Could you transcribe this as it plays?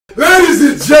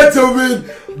and gentlemen,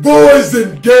 boys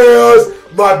and girls,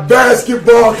 my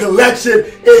basketball collection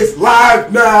is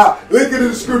live now. Link in the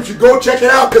description. Go check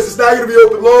it out because it's not going to be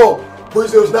open long.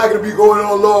 Pre-sale's not going to be going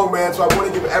on long, man. So I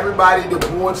want to give everybody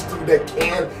that wants to, that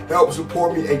can help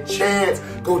support me, a chance.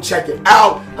 Go check it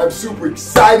out. I'm super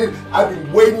excited. I've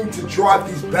been waiting to drop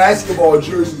these basketball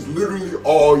jerseys literally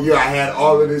all year. I had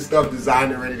all of this stuff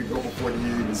designed and ready to go before the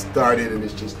year even started, and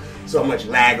it's just so much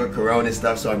lag with Corona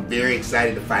stuff. So I'm very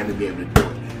excited to finally be able to do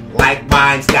it.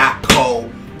 Likemines.co.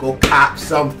 Go cop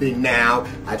something now.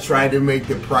 I tried to make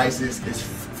the prices as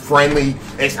friendly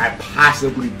as I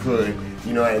possibly could.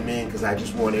 You know what I mean? Because I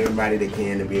just want everybody that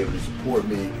can to be able to support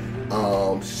me.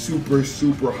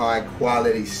 Super high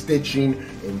quality stitching,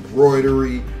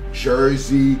 embroidery,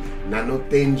 jersey, not no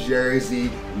thin jersey.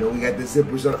 You know, we got the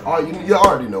zippers on. Oh, you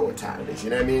already know what time it is. You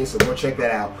know what I mean? So go check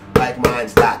that out.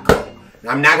 Likemines.co.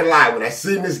 Now, I'm not going to lie. When I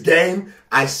seen this game,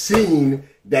 I seen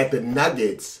that the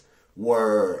Nuggets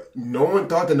were, no one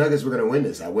thought the Nuggets were going to win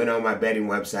this. I went on my betting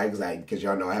website because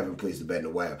y'all know I haven't placed a bet in a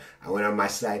while. I went on my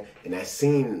site and I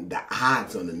seen the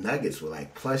odds on the Nuggets were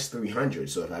like plus 300.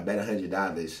 So if I bet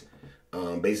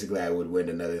 $100, basically I would win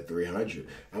another 300.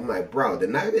 I'm like, bro, the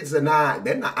Nuggets are not,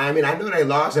 they're not, I mean, I know they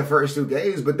lost their first 2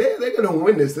 games, but they're going to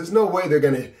win this. There's no way they're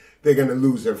going to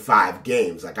lose their 5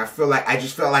 games. Like, I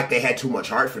just felt like they had too much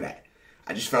heart for that.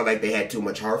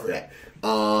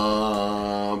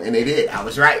 And they did. I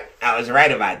was right. I was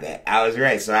right about that. I was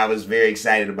right. So I was very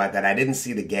excited about that. I didn't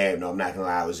see the game. No, I'm not going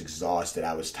to lie. I was exhausted.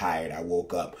 I was tired. I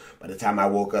woke up. By the time I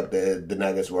woke up, the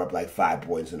Nuggets were up like 5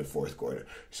 points in the fourth quarter.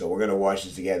 So we're going to watch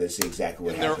this together and see exactly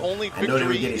what happened. I know they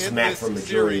were getting smacked from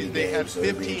majority of the game, so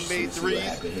it'll be interesting to see what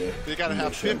happened here. They got to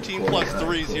have 15 plus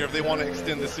threes here if they want to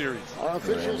extend the series. Our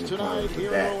officials tonight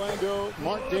here in Orlando,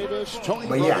 Mark Davis, Tony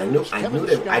But yeah, I knew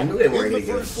they weren't going to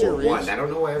get a 4-1. I don't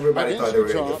know why everybody thought they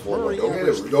were going to get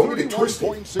 4-1. Don't get it twisted.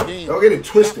 Don't get it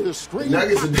twisted. The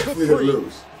Nuggets are definitely going to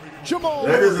lose. The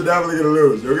Nuggets are definitely going to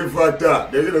lose. They're getting fucked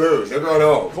up. They're going to lose. They're going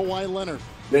home. Kawhi Leonard.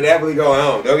 They're definitely going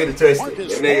home. Don't get it twisted. Them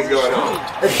niggas going home.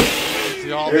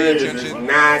 Them niggas is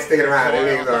not sticking around. Them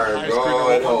niggas are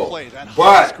going home.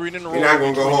 But you're not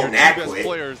going to go home that quick. You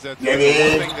know what I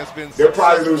mean? They'll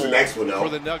probably lose the next one, though.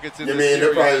 You know what I mean?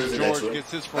 They'll probably lose the next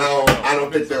one. I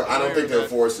don't think they'll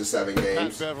force the 7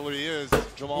 games. But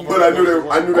I knew they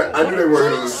weren't going to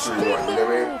lose 3-1. You know what I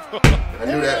mean? I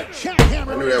knew that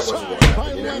wasn't going to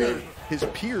happen. You know what I mean? His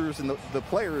peers and the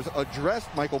players addressed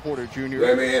Michael Porter Jr. You know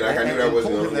what I mean? Like, I knew that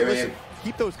wasn't going to happen.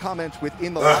 Keep those comments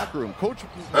within the locker room. Coach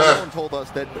Malone told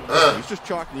us that he's just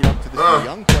chalking it up to this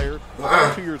young player,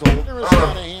 2 years old. There is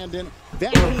not a hand in.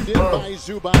 Vacuumed in by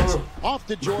Zubac. Off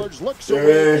to George. Looks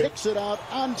away. Kicks it out.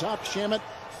 On top, Shamet.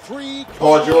 3.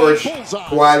 Paul George.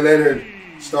 Kawhi Leonard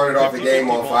started off the game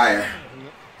on fire.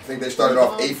 I think they started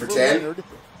off 8 for 10.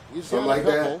 Something like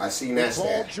that. I seen that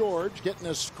stat. Paul George getting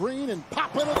a screen and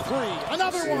popping a 3.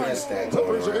 Another one.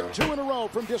 Clippers have hit 2 in a row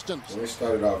from distance. They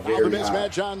started off very high. Now the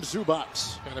mismatch on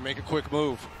Zubac. Got to make a quick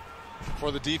move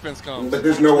before the defense comes. But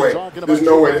there's no way. There's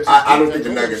no way. I don't think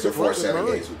the Nuggets will force 7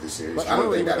 games with this series. I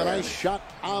don't think that. A nice shot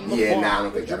on the I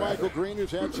don't think that. JaMychal Green,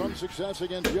 who's had some success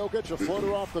against Jokic, a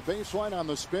floater off the baseline on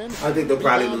the spin. I think they'll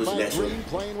probably lose the next one.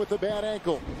 Playing with a bad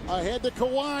ankle. Ahead to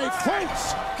Kawhi.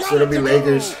 Floats. So it'll be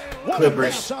Lakers,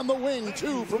 Clippers. On the wing,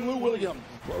 2 from Lou Williams.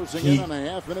 Closing in on a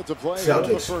half minute to play in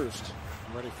the first.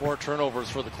 Ready 4 turnovers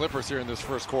for the Clippers here in this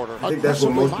first quarter. I think that's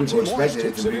what most people expected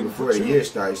it to be before the year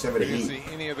started. Except for the Heat. See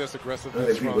any of this aggressiveness. I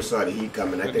think people saw the Heat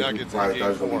coming. I think people probably thought it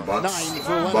was going to be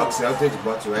Bucks Celtics,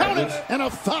 Bucks Raptors. And a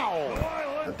foul.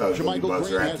 I thought it was going to be Bucks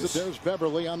Green has it. Raptors. There's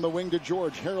Beverly on the wing to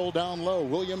George. Harrell down low.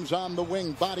 Williams on the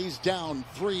wing. Bodies down.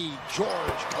 3. George.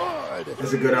 Good.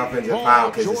 It's a good offensive foul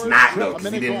because it's not though.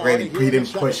 Because he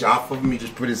didn't push off of him. He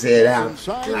just put his head out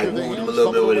and like moved him a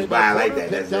little bit with his body like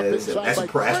that. That's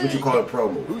what you call a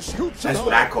pro move. That's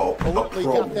what I call a pro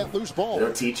move. They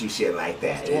don't teach you shit like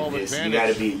that.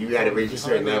 You gotta reach a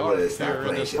certain level to start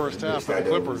playing shit.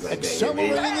 Clippers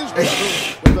accelerating his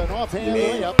with an offhand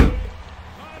layup.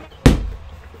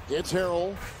 It's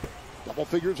Harrell. Double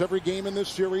figures every game in this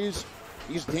series.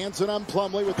 He's dancing on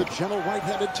Plumlee with a gentle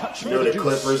right-handed touch. You know the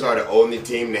Clippers are the only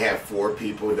team to have 4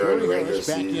 people during the regular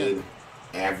season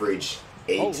average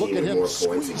 18 or more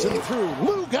points a game.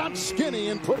 Lou got skinny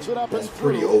and puts it up. That's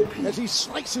pretty OP. As he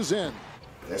slices in.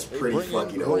 That's pretty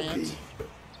fucking OP.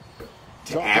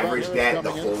 To average that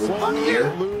the whole year.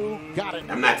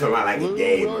 I'm not talking about like a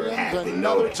game or a half.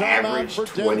 No, to average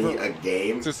 20 a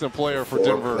game. Consistent player for 4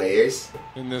 Denver players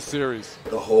in this series.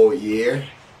 The whole year.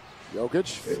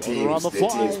 Jokic The on the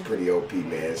team's fly. pretty OP,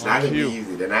 man. It's not going to be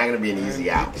easy. They're not going to be an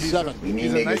easy out. 7. We need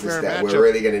He's a niggas to nightmare step. matchup We're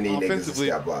really going to need niggas to offensively.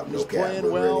 step up. No He's cap. playing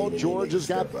We're well. really need George niggas has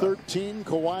to got step up. 13.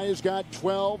 Kawhi's got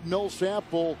 12.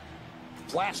 Millsap will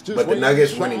blast his But the way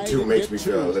Nuggets inside winning 2 and makes get me 2.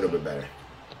 feel a little bit better.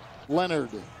 Leonard.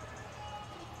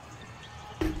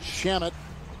 Shamet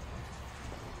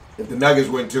If the Nuggets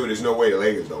win 2, there's no way the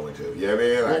Lakers don't win 2. You know what I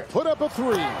mean? will Like, put up a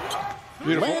 3.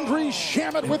 Landry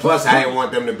Shamet with plus, the I three. didn't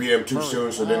want them to beat them too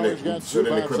soon, so then the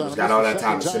Clippers got all that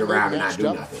time to sit around and not do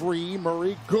nothing. 3.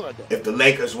 Murray good. If the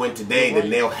Lakers win today,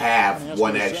 then they'll have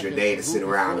one extra day to sit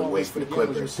around and wait for the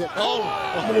Clippers.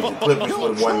 But if the Clippers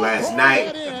would have won last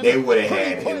night, they would have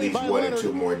had at least 1 or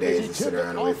 2 more days to sit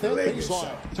around and wait for the Lakers. So,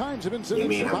 I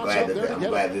mean, I'm glad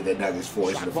that the Nuggets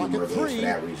forced a few more games for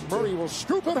that reason Murray too. will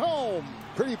scoop it home.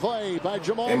 Pretty play by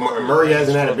Jamal And Murray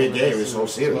hasn't had a big game this whole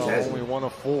series, has he? Only 1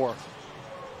 of 4.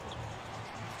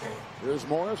 Here's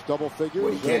Morris, double figures.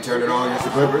 Well, he can't turn it on against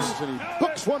the Clippers. And he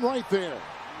books one right there.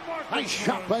 Nice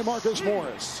shot by Marcus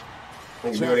Morris. He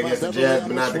can do it against the Jazz,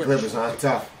 but not the Clippers, huh?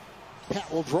 Tough.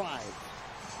 Pat will drive.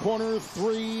 Corner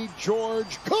 3,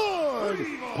 George. Good!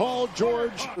 Paul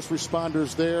George. First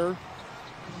responders there.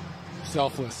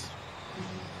 Selfless.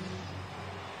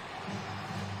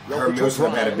 Herb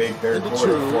Millsap had a big third Into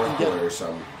quarter, 2, fourth and get quarter or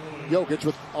something. Jokic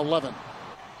with 11.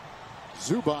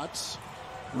 Zubats.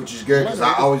 Which is good because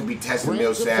I always be testing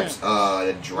Millsap's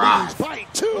drive. By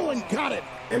 2 and got it.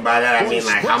 And by that I mean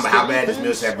like how bad does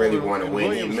Millsap really want to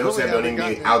win? And Millsap don't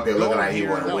even be out there looking like he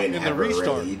want to win ever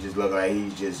really. He just look like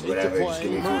he's just whatever, just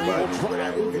give me 2 buttons,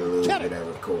 whatever, we're gonna lose,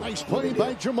 whatever, cool. Nice play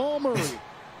by Jamal Murray.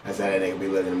 That's how that nigga be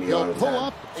looking at me all the Pull time.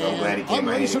 up So I'm glad he and came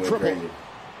out unleash here a and went triple. crazy.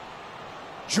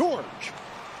 George.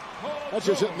 That's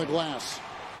just hitting the glass.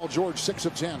 Paul George 6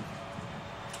 of 10.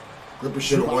 Clippers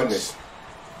should have won this.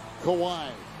 Kawhi.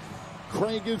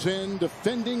 Craig is in,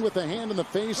 defending with a hand in the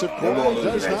face of They won't Kawhi.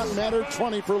 lose Does not tonight. matter.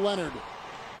 20 for Leonard.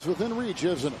 It's within reach,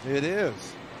 isn't it? It is.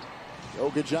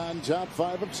 Jokic on top,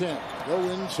 5 of 10. Go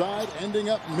inside, ending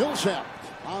up Millsap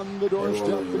on the doorstep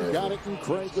and got it, and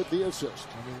Craig with the assist.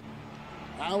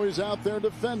 Now he's out there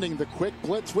defending the quick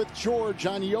blitz with George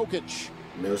on Jokic.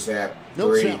 Millsap, 3.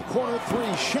 Millsap, corner 3,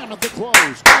 Shamet the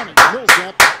close. Got it.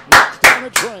 Millsap knocks down a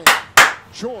tray.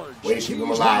 George. Way to keep him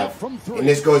tees alive. off from 3. And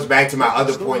this goes back to my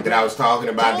other point that I was talking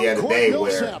about the other day where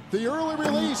Millsap, the early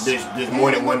release. there's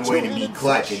more than one way to be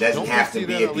clutch. It doesn't have to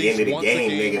be at the end of the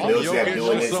game, nigga. Millsap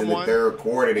doing this in the third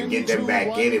quarter to get them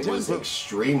back in it was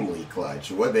extremely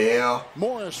clutch. What the hell?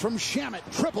 Morris from Shamet,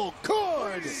 triple,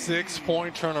 good.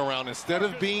 6-point turnaround. Instead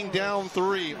of being down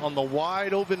 3 on the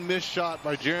wide open missed shot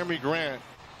by Jeremy Grant.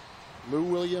 Lou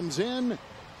Williams in.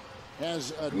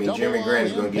 Has a double Jeremy Grant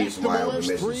is on going to him. give you some Back to wide open Morris,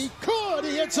 misses. 3. Good.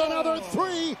 He hits another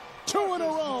 3. 2 in a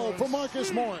row for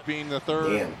Marcus Morris. Being the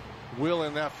third Damn. wheel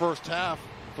in that first half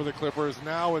for the Clippers.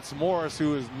 Now it's Morris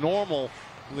who is normally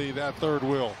that third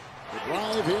wheel.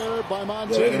 Drive here by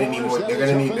Monte They're gonna need more. Morris.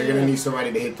 They're gonna need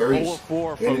somebody to hit threes.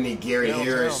 0-4 They're gonna need Gary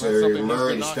Harris or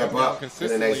Murray to step up in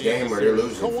the next game, or they're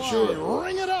losing for sure. Kawhi,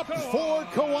 ring it up for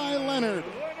Kawhi Leonard.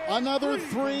 Another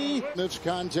 3. This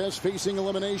contest facing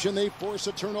elimination. They force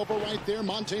a turnover right there.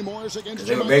 Monte Morris against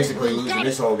They were Jamal basically Murray. losing Got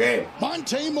this it. whole game.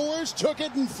 Monte Morris took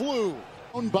it and flew.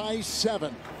 Down by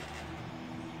 7.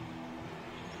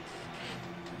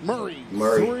 Murray. 3.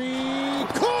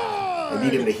 Good. They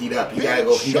need him to heat up. He gotta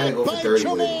go. He gotta go for 30 with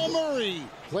Jamal it. Murray.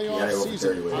 gotta Playoff go for 30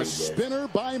 season. with A it, yeah. spinner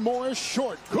by Morris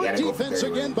short. Good gotta go for defense 30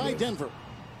 with again it, by yeah. Denver.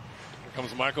 Here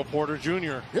comes Michael Porter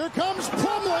Jr. Here comes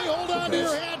Plumlee. Hold on to your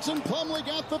Defense. hats, and Plumlee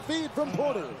got the feed from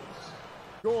Porter.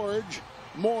 George,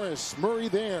 Morris, Murray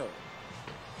there.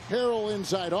 Harrell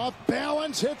inside, off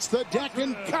balance, hits the deck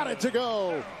and got it to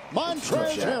go.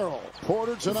 Montrezl shot. Harrell.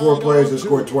 Porter tonight. 4 players that 0-2.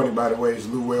 scored 20, by the way, is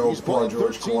Lou Will, He's Paul played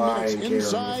George, 13 Kawhi, minutes and Karen.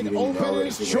 inside. If you didn't Open already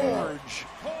is figure it out. George.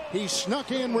 He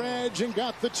snuck in Reg and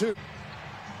got the 2.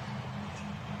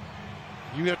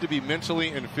 You have to be mentally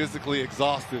and physically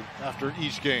exhausted after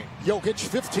each game. Jokic,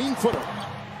 15-footer.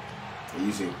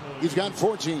 Easy. He's got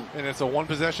 14. And it's a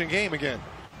one-possession game again.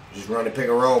 Just run the pick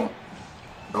and roll.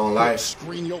 On life.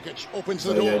 Screen Jokic opens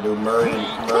the So you door. gotta do Murray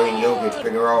and Jokic pick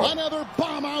and roll. Another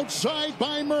bomb outside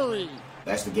by Murray.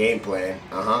 That's the game plan.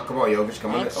 Come on, Jokic.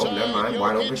 Come on. Oh, never mind.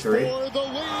 Wide open Jokic 3. for the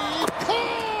lead.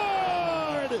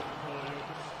 Good!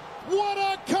 What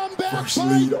a comeback First by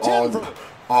lead Denver.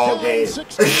 all Down game.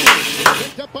 16.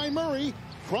 Picked up by Murray.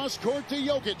 Cross court to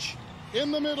Jokic. In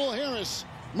the middle, Harris.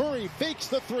 Murray fakes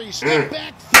the 3. Step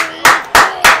back 3.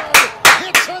 Good!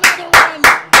 Hits another one.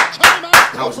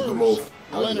 Timeout. That was a good move.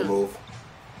 That was a Leonard. good move.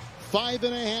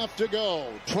 5.5 to go.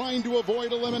 Trying to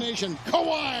avoid elimination.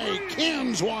 Kawhi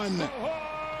cans one.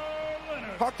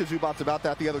 talked to Zubats about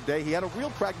that the other day. He had a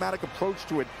real pragmatic approach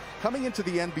to it. Coming into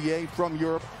the NBA from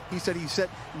Europe, he said he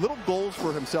set little goals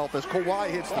for himself. As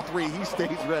Kawhi hits the three, he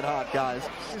stays red hot, guys.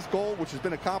 His goal, which has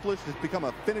been accomplished, has become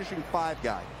a finishing five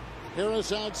guy.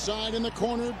 Harris outside in the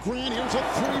corner. Grant, here's a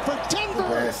three for Denver.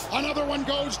 Yes. Another one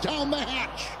goes down the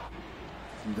hatch.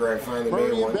 Grant finally Murray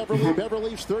made and one.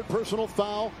 Beverly's third personal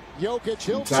foul.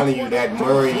 Jokic, I'm telling you, that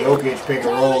Murray Jokic pick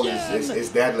and roll is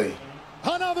deadly.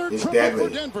 Another It's triple deadly.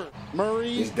 for Denver.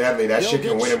 Murray. It's deadly. That shit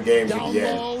can win them games at the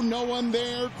end. Low, no one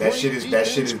there. That shit is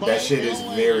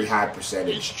very high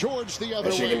percentage. It's George the other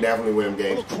That shit way. can definitely win them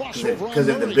games. Little crossover Because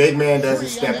if the on big man Murray. doesn't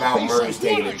step Three out, on Murray's baseline.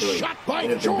 taking What the a three. shot by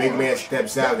And if the big man George.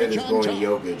 steps out, then it's going to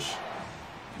Jokic.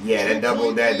 Yeah, that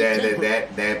double,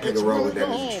 that pick and roll with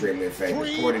them is extremely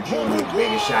effective. Porter Jr.'s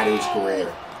biggest shot of his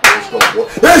career. Let's go, boy.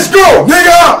 Let's go,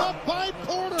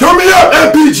 nigga! Turn me up,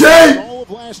 MPJ! All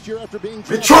of last year after being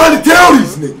Been trying to tell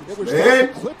these It niggas, was man.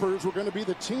 the Clippers were going to be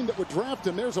the team that would draft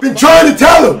him. There's a Been trying to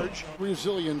tell them.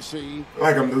 resiliency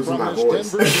Like I'm losing from my this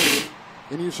voice. Denver team.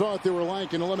 And you saw what they were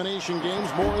like in elimination games.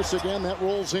 Morris again, that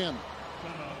rolls in.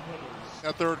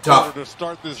 That third Tough. quarter to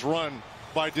start this run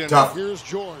by Denver. Tough. Here's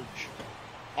George.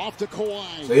 Off to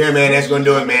Kawhi. So yeah, man, that's gonna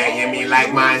do it, man. You know what I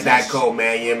mean? LikeMinds.co,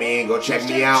 man. You know what I mean? Go check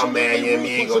me out, man. You know what I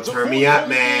mean? Go turn me up,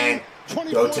 man.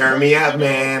 Go turn me up,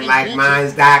 man.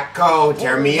 LikeMinds.co.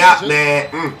 Turn me up,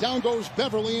 man. Down goes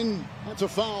Beverly, and that's a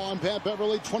foul on Pat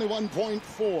Beverly,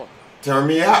 21.4. Turn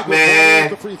me up, man.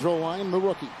 The free throw line, the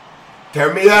rookie.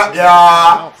 Turn me up,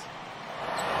 y'all.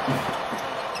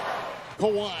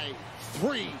 Kawhi,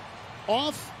 three,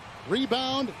 off,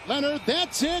 rebound, Leonard,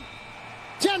 that's it.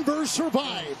 Denver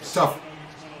survives. Tough.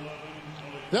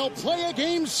 They'll play a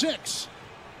game 6.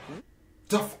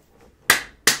 Tough.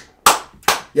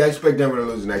 Yeah, I expect Denver to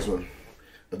lose the next one.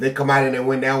 If they come out and they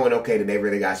win that one, okay, then they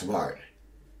really got some heart.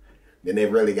 Then they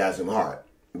really got some heart.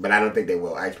 But I don't think they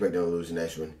will. I expect them to lose the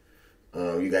next one.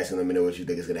 You guys can let me know what you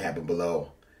think is going to happen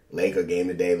below. Laker game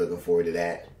today. Looking forward to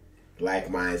that. Like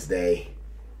Minds Day.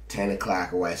 10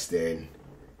 o'clock Western.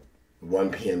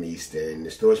 1 p.m. Eastern.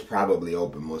 The store's probably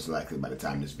open most likely by the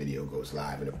time this video goes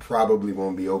live. And it probably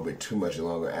won't be open too much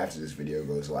longer after this video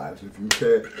goes live. So if you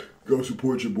can, go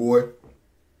support your boy.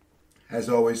 As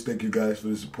always, thank you guys for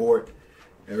the support.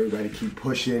 Everybody keep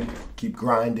pushing, keep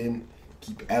grinding,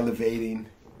 keep elevating.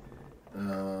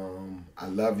 I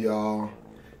love y'all.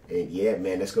 And yeah,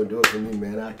 man, that's going to do it for me,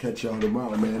 man. I'll catch y'all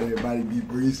tomorrow, man. Everybody be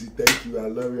breezy. Thank you. I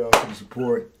love y'all for the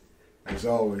support. As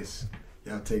always,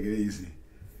 y'all take it easy.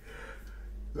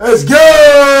 Let's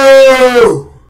go!